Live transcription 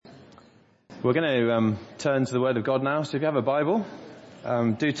We're going to turn to the Word of God now. So if you have a Bible,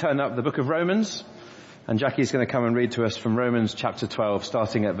 do turn up the book of Romans. And Jackie's going to come and read to us from Romans chapter 12,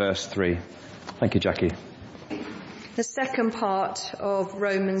 starting at verse 3. Thank you, Jackie. The second part of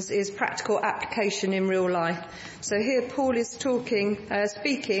Romans is practical application in real life. So here Paul is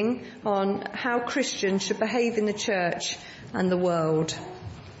speaking on how Christians should behave in the church and the world.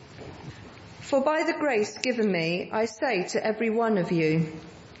 For by the grace given me, I say to every one of you,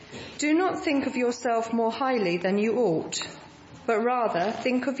 do not think of yourself more highly than you ought, but rather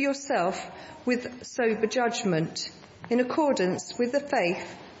think of yourself with sober judgment, in accordance with the faith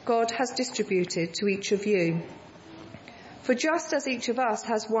God has distributed to each of you. For just as each of us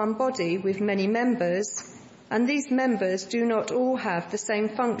has one body with many members, and these members do not all have the same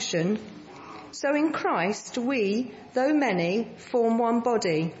function, so in Christ we, though many, form one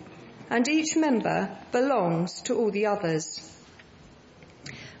body, and each member belongs to all the others.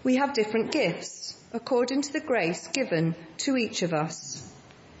 We have different gifts, according to the grace given to each of us.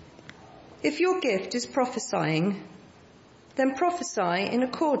 If your gift is prophesying, then prophesy in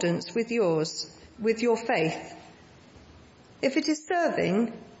accordance with your faith. If it is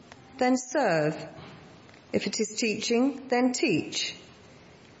serving, then serve. If it is teaching, then teach.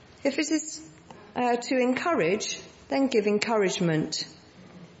 If it is to encourage, then give encouragement.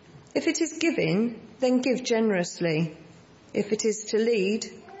 If it is giving, then give generously. If it is to lead,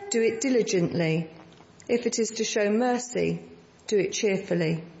 do it diligently. If it is to show mercy, do it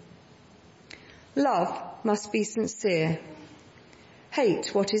cheerfully. Love must be sincere.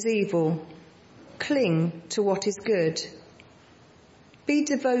 Hate what is evil. Cling to what is good. Be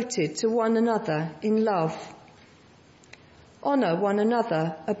devoted to one another in love. Honour one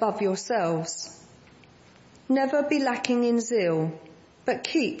another above yourselves. Never be lacking in zeal, but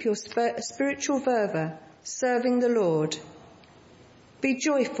keep your spiritual fervour serving the Lord. Be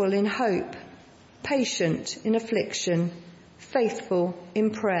joyful in hope, patient in affliction, faithful in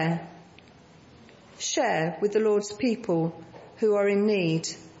prayer. Share with the Lord's people who are in need.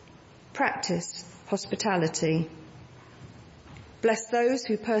 Practice hospitality. Bless those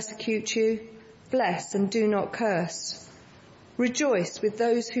who persecute you. Bless and do not curse. Rejoice with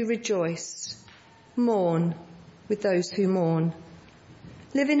those who rejoice. Mourn with those who mourn.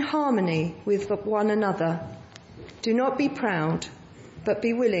 Live in harmony with one another. Do not be proud, but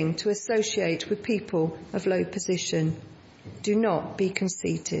be willing to associate with people of low position. Do not be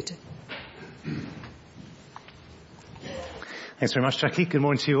conceited. Thanks very much, Jackie. Good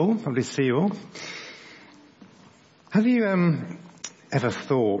morning to you all. Lovely to see you all. Have you ever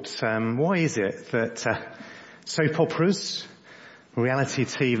thought, why is it that soap operas, reality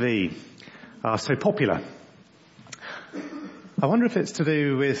TV are so popular? I wonder if it's to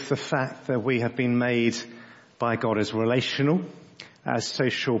do with the fact that we have been made by God as relational, as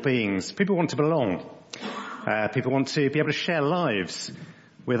social beings. People want to belong. People want to be able to share lives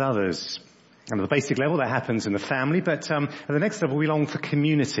with others. And at the basic level, that happens in the family, but at the next level, we long for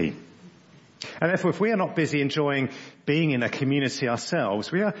community. And therefore, if we are not busy enjoying being in a community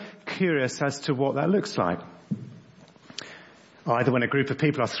ourselves, we are curious as to what that looks like. Either when a group of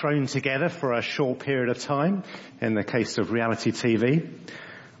people are thrown together for a short period of time, in the case of reality TV,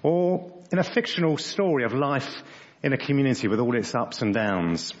 or in a fictional story of life in a community with all its ups and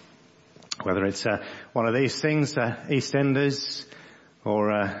downs. Whether it's one of these things, EastEnders,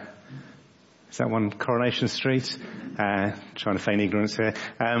 or is that one Coronation Street? Trying to feign ignorance here.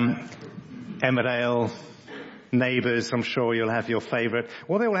 Emmerdale, Neighbours, I'm sure you'll have your favourite.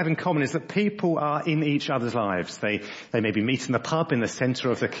 What they all have in common is that people are in each other's lives. They maybe meet in the pub in the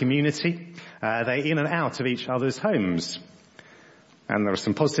centre of the community. They're in and out of each other's homes. And there are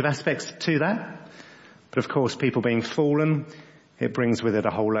some positive aspects to that. But of course, people being fallen, it brings with it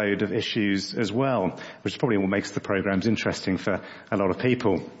a whole load of issues as well, which is probably what makes the programmes interesting for a lot of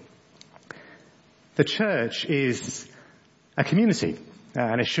people. The church is a community,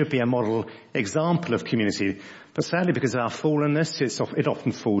 and it should be a model example of community, but sadly because of our fallenness, it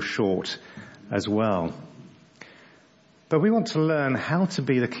often falls short as well. But we want to learn how to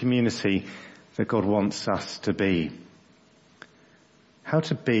be the community that God wants us to be. How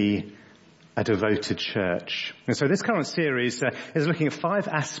to be a devoted church. And so this current series is looking at 5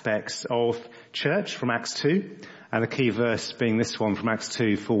 aspects of church from Acts 2, and the key verse being this one from Acts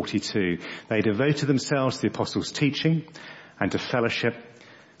 2:42. They devoted themselves to the apostles' teaching and to fellowship,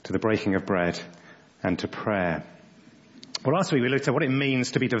 to the breaking of bread and to prayer. Well, last week we looked at what it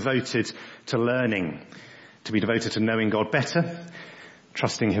means to be devoted to learning, to be devoted to knowing God better,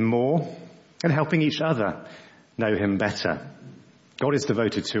 trusting him more, and helping each other know him better. God is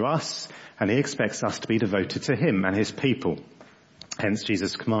devoted to us, and he expects us to be devoted to him and his people. Hence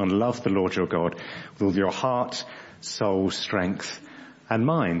Jesus' command, love the Lord your God with all your heart, soul, strength and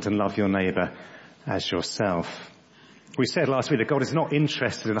mind, and love your neighbour as yourself. We said last week that God is not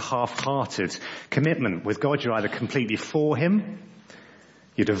interested in a half-hearted commitment. With God, you're either completely for him,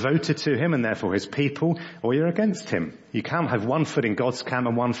 you're devoted to him and therefore his people, or you're against him. You can't have one foot in God's camp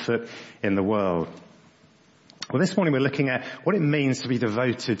and one foot in the world. Well, this morning we're looking at what it means to be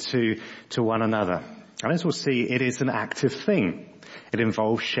devoted to one another. And as we'll see, it is an active thing. It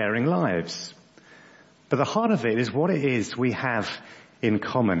involves sharing lives. But the heart of it is what it is we have in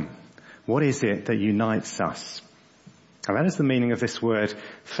common. What is it that unites us? And that is the meaning of this word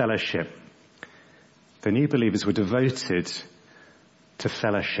fellowship. The new believers were devoted to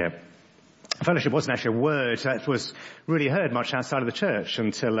fellowship. Fellowship wasn't actually a word that was really heard much outside of the church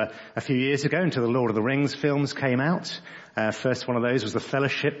until a few years ago, until the Lord of the Rings films came out. First one of those was the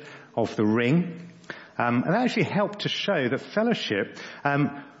Fellowship of the Ring. And that actually helped to show that fellowship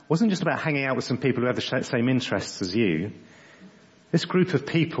wasn't just about hanging out with some people who had the same interests as you. This group of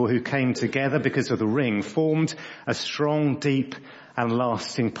people who came together because of the ring formed a strong, deep and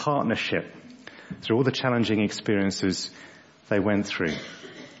lasting partnership through all the challenging experiences they went through.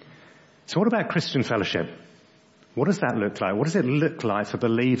 So what about Christian fellowship? What does that look like? What does it look like for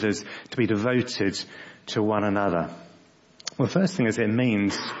believers to be devoted to one another? Well, the first thing is it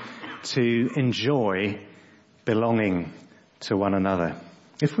means to enjoy belonging to one another.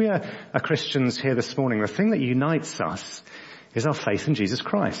 If we are Christians here this morning, the thing that unites us is our faith in Jesus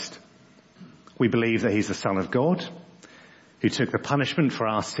Christ. We believe that he's the Son of God, who took the punishment for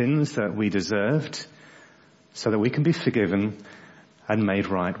our sins that we deserved, so that we can be forgiven and made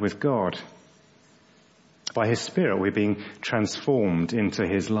right with God. By his Spirit, we're being transformed into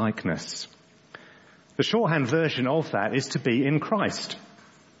his likeness. The shorthand version of that is to be in Christ.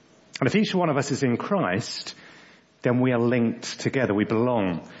 And if each one of us is in Christ, then we are linked together. We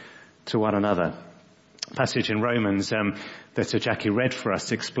belong to one another. Passage in Romans that Jackie read for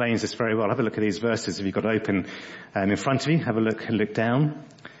us explains this very well. Have a look at these verses if you've got it open in front of you. Have a look down.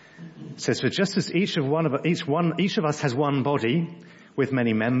 It says, "For just as each of us has one body with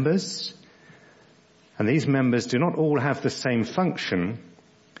many members, and these members do not all have the same function,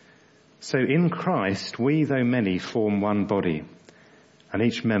 so in Christ we, though many, form one body, and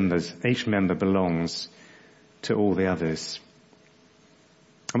each member belongs to all the others."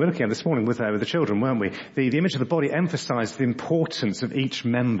 And we're looking at this morning with the children, weren't we? The image of the body emphasised the importance of each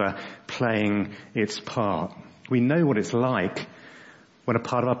member playing its part. We know what it's like when a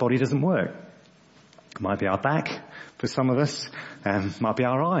part of our body doesn't work. It might be our back for some of us, might be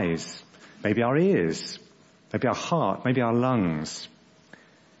our eyes, maybe our ears, maybe our heart, maybe our lungs.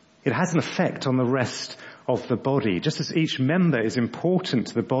 It has an effect on the rest of the body. Just as each member is important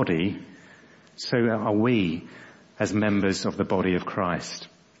to the body, so are we as members of the body of Christ.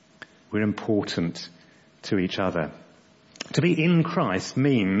 We're important to each other. To be in Christ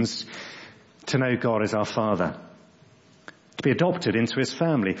means to know God as our Father, to be adopted into his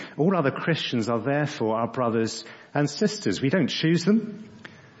family. All other Christians are therefore our brothers and sisters. We don't choose them.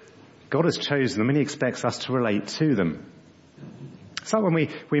 God has chosen them and he expects us to relate to them. It's like when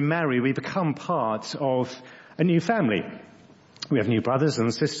we marry, we become part of a new family. We have new brothers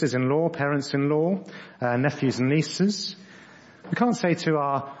and sisters-in-law, parents-in-law, nephews and nieces. We can't say to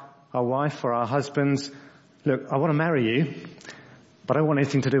our wife or our husband, "Look, I want to marry you, but I don't want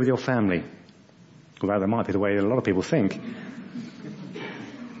anything to do with your family." Although that might be the way a lot of people think.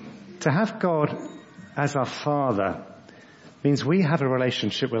 To have God as our Father means we have a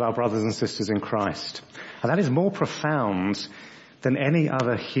relationship with our brothers and sisters in Christ. And that is more profound than any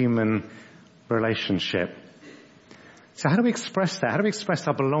other human relationship. So how do we express that? How do we express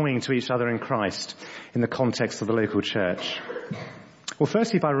our belonging to each other in Christ in the context of the local church? Well,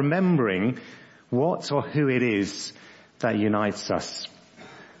 firstly, by remembering what or who it is that unites us.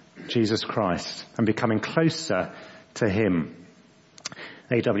 Jesus Christ, and becoming closer to him.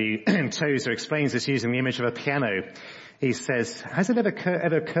 A.W. Tozer explains this using the image of a piano. He says, "Has it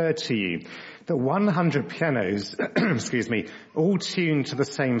ever occurred to you that 100 pianos, all tuned to the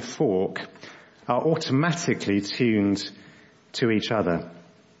same fork, are automatically tuned to each other?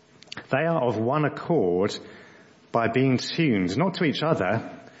 They are of one accord by being tuned, not to each other,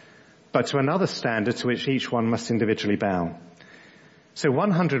 but to another standard to which each one must individually bow. So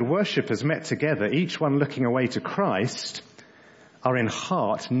 100 worshippers met together, each one looking away to Christ, are in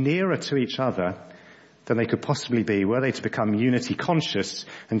heart nearer to each other than they could possibly be were they to become unity conscious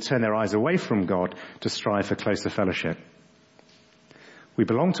and turn their eyes away from God to strive for closer fellowship. We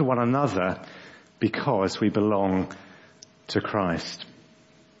belong to one another because we belong to Christ."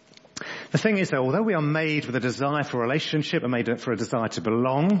 The thing is, though, although we are made with a desire for a relationship and made for a desire to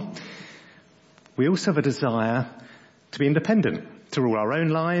belong, we also have a desire to be independent, to rule our own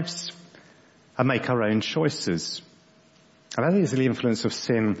lives and make our own choices. And that is the influence of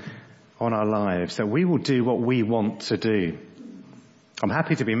sin on our lives, that we will do what we want to do. I'm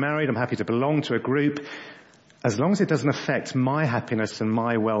happy to be married, I'm happy to belong to a group, as long as it doesn't affect my happiness and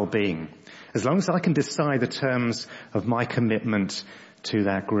my well-being. As long as I can decide the terms of my commitment to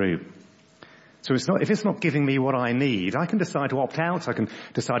that group. So if it's not giving me what I need, I can decide to opt out, I can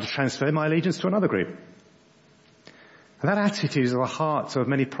decide to transfer my allegiance to another group. And that attitude is at the heart of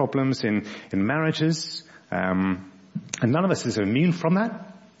many problems in marriages, and none of us is immune from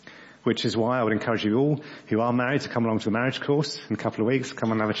that, which is why I would encourage you all who are married to come along to the marriage course in a couple of weeks,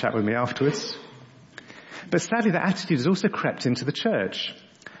 come and have a chat with me afterwards. But sadly, that attitude has also crept into the church.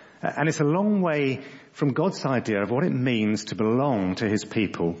 And it's a long way from God's idea of what it means to belong to his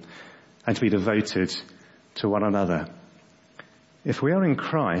people and to be devoted to one another. If we are in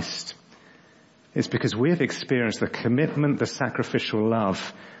Christ, it's because we have experienced the commitment, the sacrificial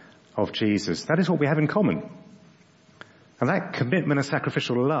love of Jesus. That is what we have in common. And that commitment and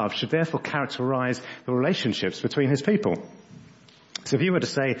sacrificial love should therefore characterize the relationships between his people. So if you were to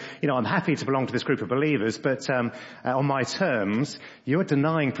say, I'm happy to belong to this group of believers, but on my terms, you're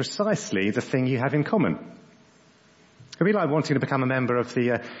denying precisely the thing you have in common. It'd be like wanting to become a member of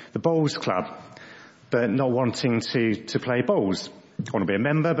the bowls club, but not wanting to play bowls. I want to be a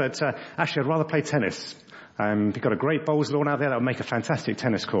member, but actually I'd rather play tennis. You've got a great bowls lawn out there that would make a fantastic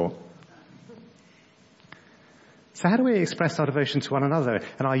tennis court. So how do we express our devotion to one another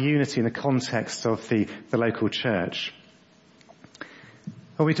and our unity in the context of the local church?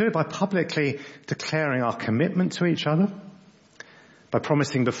 Well, we do it by publicly declaring our commitment to each other, by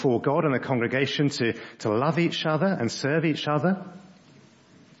promising before God and the congregation to love each other and serve each other,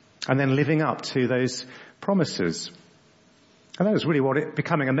 and then living up to those promises. And that is really what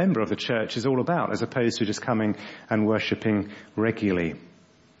becoming a member of the church is all about, as opposed to just coming and worshipping regularly.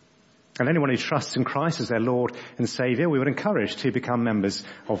 And anyone who trusts in Christ as their Lord and Saviour, we would encourage to become members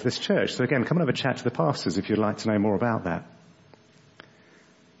of this church. So again, come and have a chat to the pastors if you'd like to know more about that.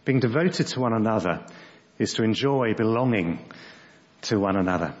 Being devoted to one another is to enjoy belonging to one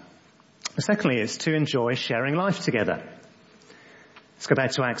another. Secondly, it's to enjoy sharing life together. Let's go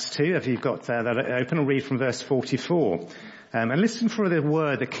back to Acts 2, if you've got that open, and read from verse 44. And listen for the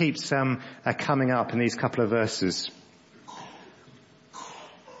word that keeps coming up in these couple of verses.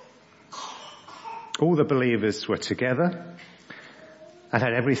 All the believers were together and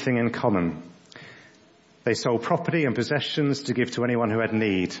had everything in common. They sold property and possessions to give to anyone who had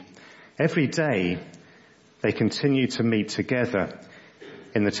need. Every day they continued to meet together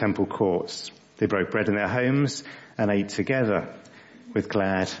in the temple courts. They broke bread in their homes and ate together with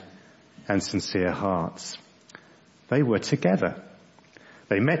glad and sincere hearts. They were together.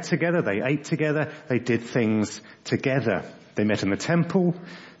 They met together, they ate together, they did things together. They met in the temple,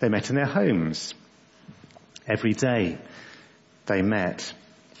 they met in their homes. Every day they met.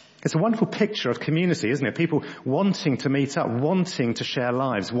 It's a wonderful picture of community, isn't it? People wanting to meet up, wanting to share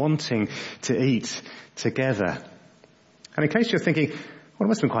lives, wanting to eat together. And in case you're thinking, well, it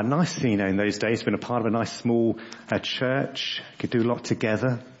must have been quite nice, in those days, been a part of a nice small church, could do a lot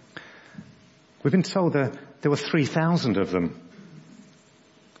together. We've been told that there were 3,000 of them.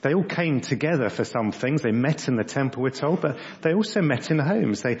 They all came together for some things. They met in the temple, we're told, but they also met in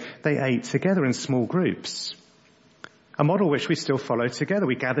homes. They ate together in small groups. A model which we still follow together.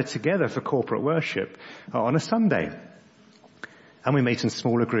 We gather together for corporate worship on a Sunday. And we meet in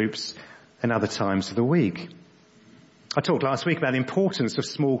smaller groups in other times of the week. I talked last week about the importance of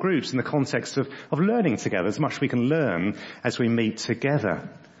small groups in the context of learning together. There's much we can learn as we meet together.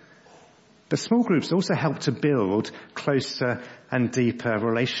 But small groups also help to build closer and deeper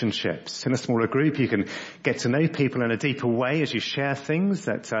relationships. In a smaller group, you can get to know people in a deeper way as you share things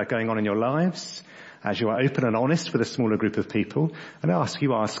that are going on in your lives, as you are open and honest with a smaller group of people, and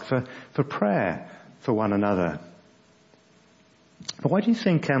you ask for prayer for one another. But why do you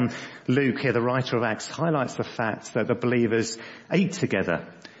think Luke here, the writer of Acts, highlights the fact that the believers ate together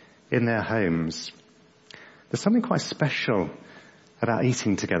in their homes? There's something quite special about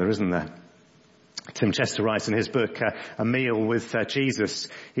eating together, isn't there? Tim Chester writes in his book, A Meal with Jesus,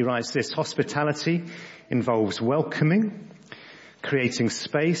 he writes this: hospitality involves welcoming, creating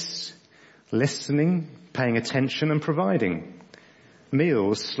space, listening, paying attention and providing.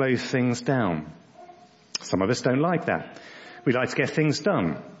 Meals slow things down. Some of us don't like that. We like to get things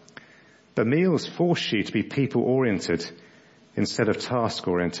done. But meals force you to be people-oriented instead of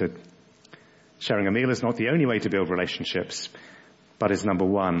task-oriented. Sharing a meal is not the only way to build relationships, but is number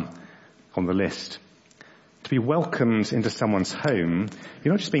one on the list. To be welcomed into someone's home,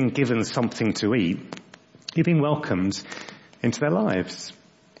 you're not just being given something to eat, you're being welcomed into their lives.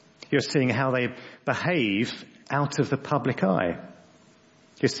 You're seeing how they behave out of the public eye.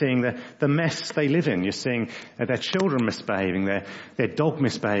 You're seeing the mess they live in. You're seeing their children misbehaving, their dog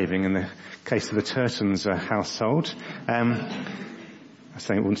misbehaving in the case of the Turtons household. I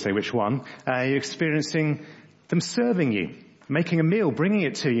wouldn't say which one. You're experiencing them serving you, making a meal, bringing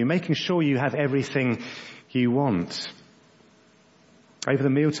it to you, making sure you have everything you want. Over the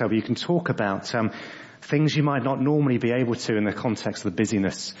meal table, you can talk about things you might not normally be able to in the context of the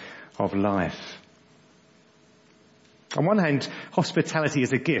busyness of life. On one hand, hospitality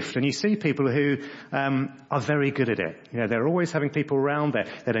is a gift, and you see people who are very good at it. They're always having people around.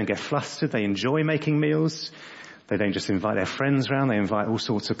 They don't get flustered. They enjoy making meals. They don't just invite their friends round. They invite all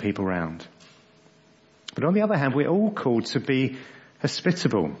sorts of people round. But on the other hand, we're all called to be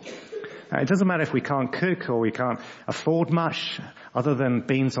hospitable. It doesn't matter if we can't cook or we can't afford much other than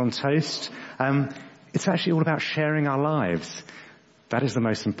beans on toast. It's actually all about sharing our lives. That is the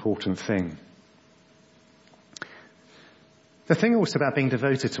most important thing. The thing also about being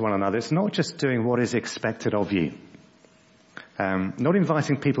devoted to one another, it's not just doing what is expected of you. Not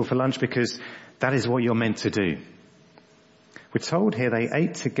inviting people for lunch because that is what you're meant to do. We're told here they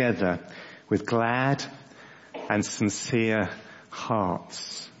ate together with glad and sincere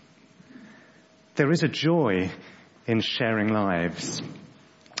hearts. There is a joy in sharing lives.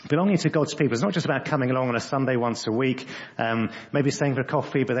 Belonging to God's people is not just about coming along on a Sunday once a week, maybe staying for a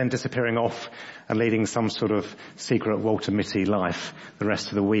coffee, but then disappearing off and leading some sort of secret Walter Mitty life the rest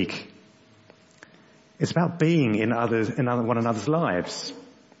of the week. It's about being in one another's lives.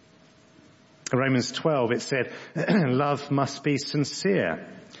 In Romans 12, it said, love must be sincere.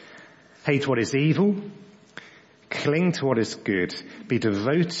 Hate what is evil. Cling to what is good. Be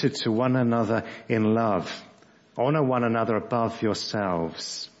devoted to one another in love. Honor one another above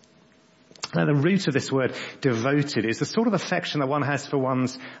yourselves. Now, the root of this word, devoted, is the sort of affection that one has for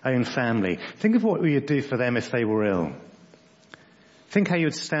one's own family. Think of what you'd do for them if they were ill. Think how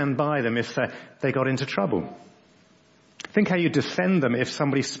you'd stand by them if they got into trouble. Think how you'd defend them if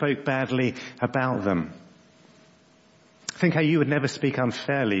somebody spoke badly about them. Think how you would never speak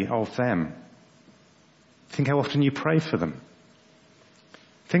unfairly of them. Think how often you pray for them.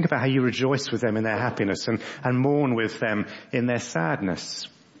 Think about how you rejoice with them in their happiness and mourn with them in their sadness.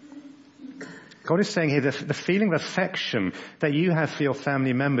 God is saying here the feeling of affection that you have for your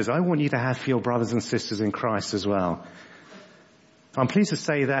family members, I want you to have for your brothers and sisters in Christ as well. I'm pleased to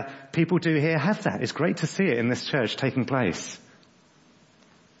say that people do here have that. It's great to see it in this church taking place.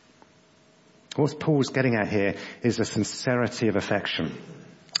 What Paul's getting at here is a sincerity of affection.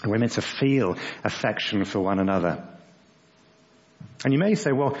 We're meant to feel affection for one another. And you may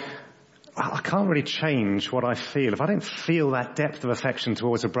say, well, I can't really change what I feel. If I don't feel that depth of affection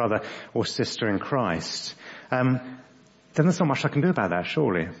towards a brother or sister in Christ, then there's not much I can do about that,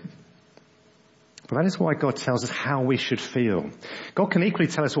 surely. But that is why God tells us how we should feel. God can equally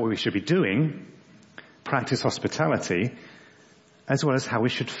tell us what we should be doing, practice hospitality, as well as how we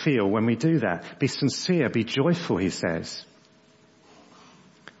should feel when we do that. Be sincere, be joyful, he says.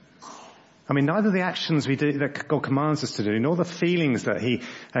 I mean, neither the actions we do that God commands us to do, nor the feelings that he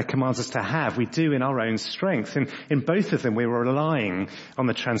commands us to have, we do in our own strength. In both of them, we're relying on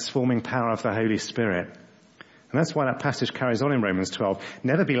the transforming power of the Holy Spirit. And that's why that passage carries on in Romans 12.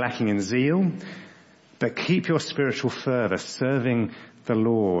 Never be lacking in zeal, but keep your spiritual fervor, serving the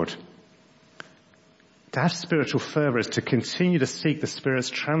Lord. To have spiritual fervor is to continue to seek the Spirit's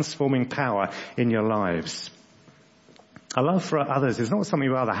transforming power in your lives. Our love for others is not something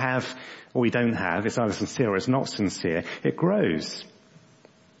we either have or we don't have. It's either sincere or it's not sincere. It grows.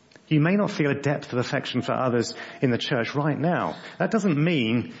 You may not feel a depth of affection for others in the church right now. That doesn't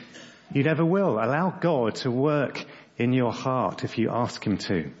mean you never will. Allow God to work in your heart if you ask him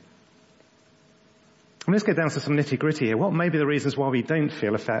to. And let's get down to some nitty-gritty here. What may be the reasons why we don't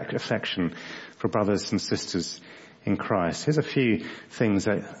feel affection for brothers and sisters in Christ? Here's a few things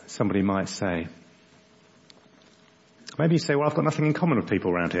that somebody might say. Maybe you say, well, I've got nothing in common with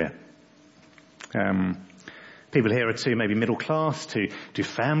people around here. People here are too maybe middle class, too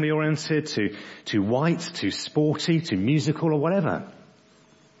family oriented, too white, too sporty, too musical or whatever.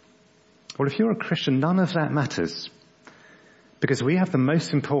 Well, if you're a Christian, none of that matters. Because we have the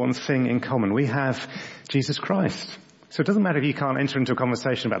most important thing in common. We have Jesus Christ. So it doesn't matter if you can't enter into a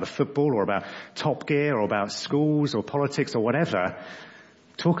conversation about the football or about Top Gear or about schools or politics or whatever.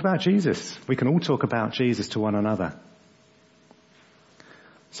 Talk about Jesus. We can all talk about Jesus to one another.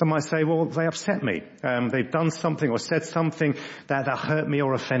 Some might say, well, they upset me. They've done something or said something that hurt me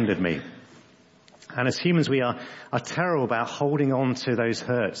or offended me. And as humans, we are terrible about holding on to those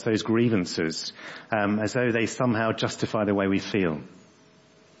hurts, those grievances, as though they somehow justify the way we feel.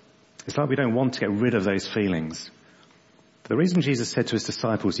 It's like we don't want to get rid of those feelings. But the reason Jesus said to his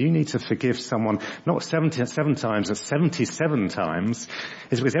disciples, you need to forgive someone not 77 times, but 77 times,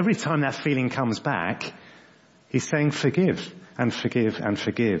 is because every time that feeling comes back, he's saying forgive and forgive and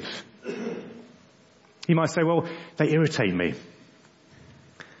forgive. You might say, well, they irritate me.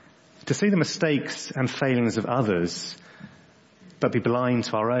 To see the mistakes and failings of others, but be blind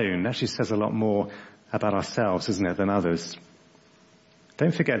to our own, actually says a lot more about ourselves, isn't it, than others.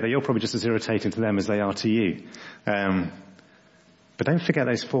 Don't forget that you're probably just as irritating to them as they are to you. But don't forget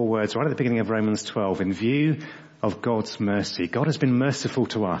those 4 words right at the beginning of Romans 12. In view of God's mercy, God has been merciful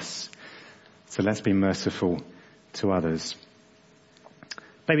to us, so let's be merciful to others.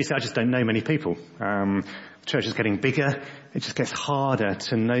 Maybe say, I just don't know many people. The church is getting bigger. It just gets harder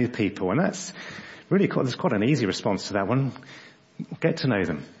to know people. And that's really there's quite an easy response to that one. Get to know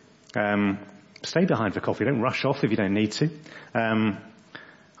them. Stay behind for coffee. Don't rush off if you don't need to.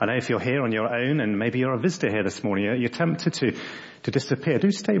 I know if you're here on your own and maybe you're a visitor here this morning, you're tempted to disappear.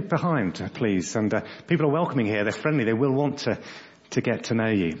 Do stay behind, please. And people are welcoming here. They're friendly. They will want to get to know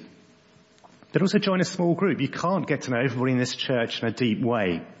you. But also join a small group. You can't get to know everybody in this church in a deep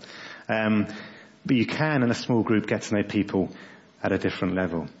way. But you can, in a small group, get to know people at a different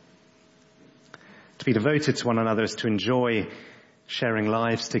level. To be devoted to one another is to enjoy sharing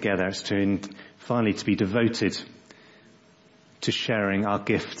lives together. It's finally to be devoted to sharing our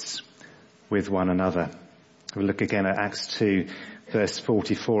gifts with one another. We'll look again at Acts 2, verse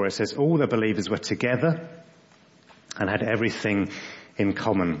 44. It says, all the believers were together and had everything in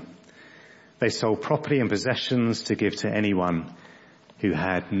common. They sold property and possessions to give to anyone who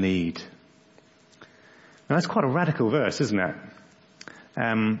had need. Now that's quite a radical verse, isn't it?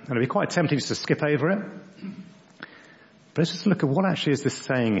 And it'd be quite tempting just to skip over it. But let's just look at what actually is this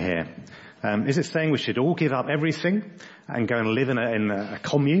saying here. Is it saying we should all give up everything and go and live in a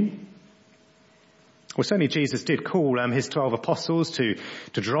commune? Well, certainly Jesus did call his 12 apostles to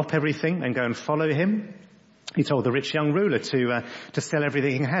drop everything and go and follow him. He told the rich young ruler to sell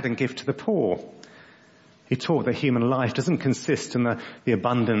everything he had and give to the poor. He taught that human life doesn't consist in the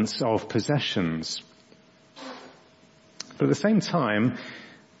abundance of possessions. But at the same time,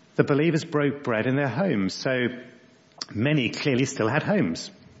 the believers broke bread in their homes, so many clearly still had homes.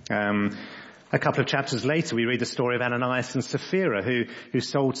 A couple of chapters later, we read the story of Ananias and Sapphira who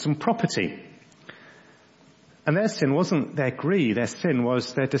sold some property. And their sin wasn't their greed, their sin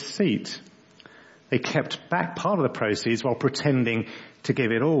was their deceit. They kept back part of the proceeds while pretending to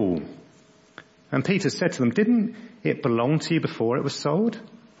give it all. And Peter said to them, didn't it belong to you before it was sold?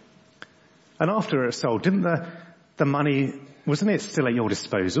 And after it was sold, didn't the money, wasn't it still at your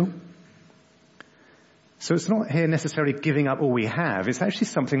disposal? So it's not here necessarily giving up all we have. It's actually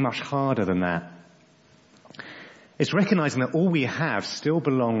something much harder than that. It's recognizing that all we have still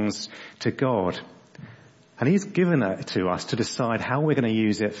belongs to God. And he's given it to us to decide how we're going to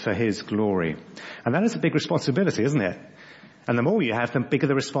use it for his glory. And that is a big responsibility, isn't it? And the more you have, the bigger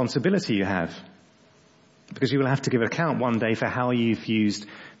the responsibility you have. Because you will have to give account one day for how you've used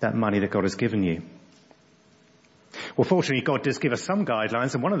that money that God has given you. Well, fortunately, God does give us some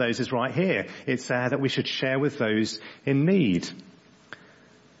guidelines, and one of those is right here. It's that we should share with those in need.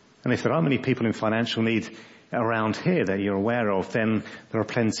 And if there are many people in financial need around here that you're aware of, then there are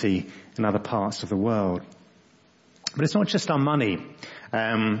plenty in other parts of the world. But it's not just our money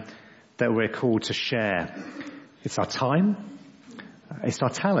that we're called to share. It's our time. It's our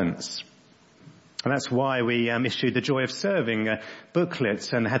talents. And that's why we issued the Joy of Serving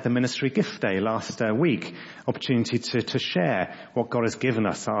booklets and had the Ministry Gift Day last week. Opportunity to share what God has given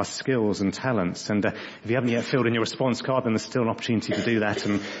us, our skills and talents. And if you haven't yet filled in your response card, then there's still an opportunity to do that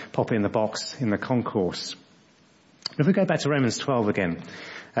and pop it in the box in the concourse. If we go back to Romans 12 again,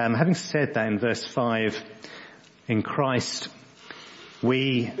 having said that in verse 5, in Christ,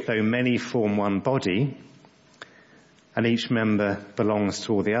 we, though many, form one body, and each member belongs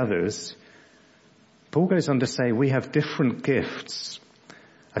to all the others, Paul goes on to say we have different gifts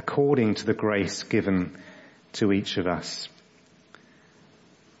according to the grace given to each of us.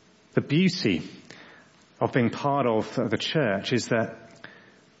 The beauty of being part of the church is that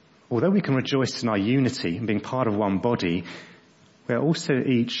although we can rejoice in our unity and being part of one body, we're also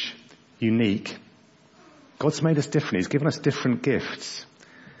each unique. God's made us different. He's given us different gifts.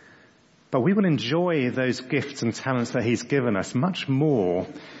 But we will enjoy those gifts and talents that he's given us much more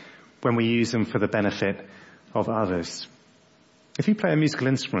when we use them for the benefit of others. If you play a musical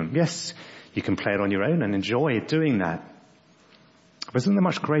instrument, yes, you can play it on your own and enjoy doing that. But isn't there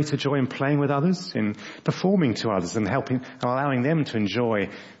much greater joy in playing with others, in performing to others and helping and allowing them to enjoy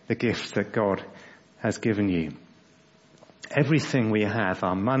the gifts that God has given you? Everything we have,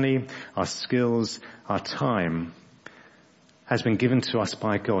 our money, our skills, our time, has been given to us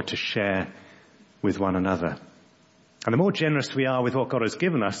by God to share with one another. And the more generous we are with what God has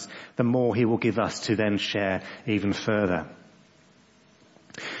given us, the more he will give us to then share even further.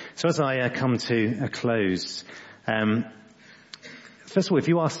 So as I come to a close, first of all, if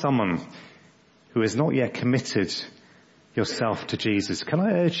you are someone who has not yet committed yourself to Jesus, can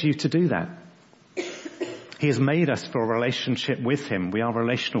I urge you to do that? He has made us for a relationship with him. We are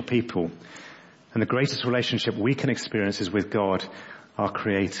relational people. And the greatest relationship we can experience is with God, our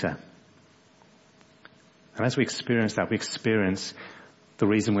Creator. And as we experience that, we experience the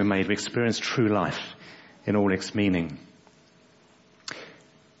reason we're made. We experience true life in all its meaning.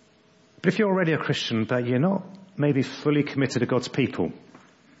 But if you're already a Christian, but you're not maybe fully committed to God's people,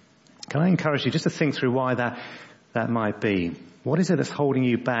 can I encourage you just to think through why that might be? What is it that's holding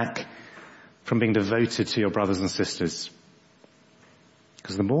you back from being devoted to your brothers and sisters?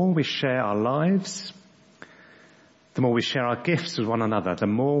 Because the more we share our lives, the more we share our gifts with one another, the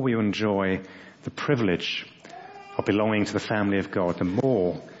more we enjoy the privilege of belonging to the family of God, the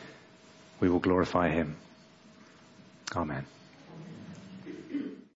more we will glorify him. Amen.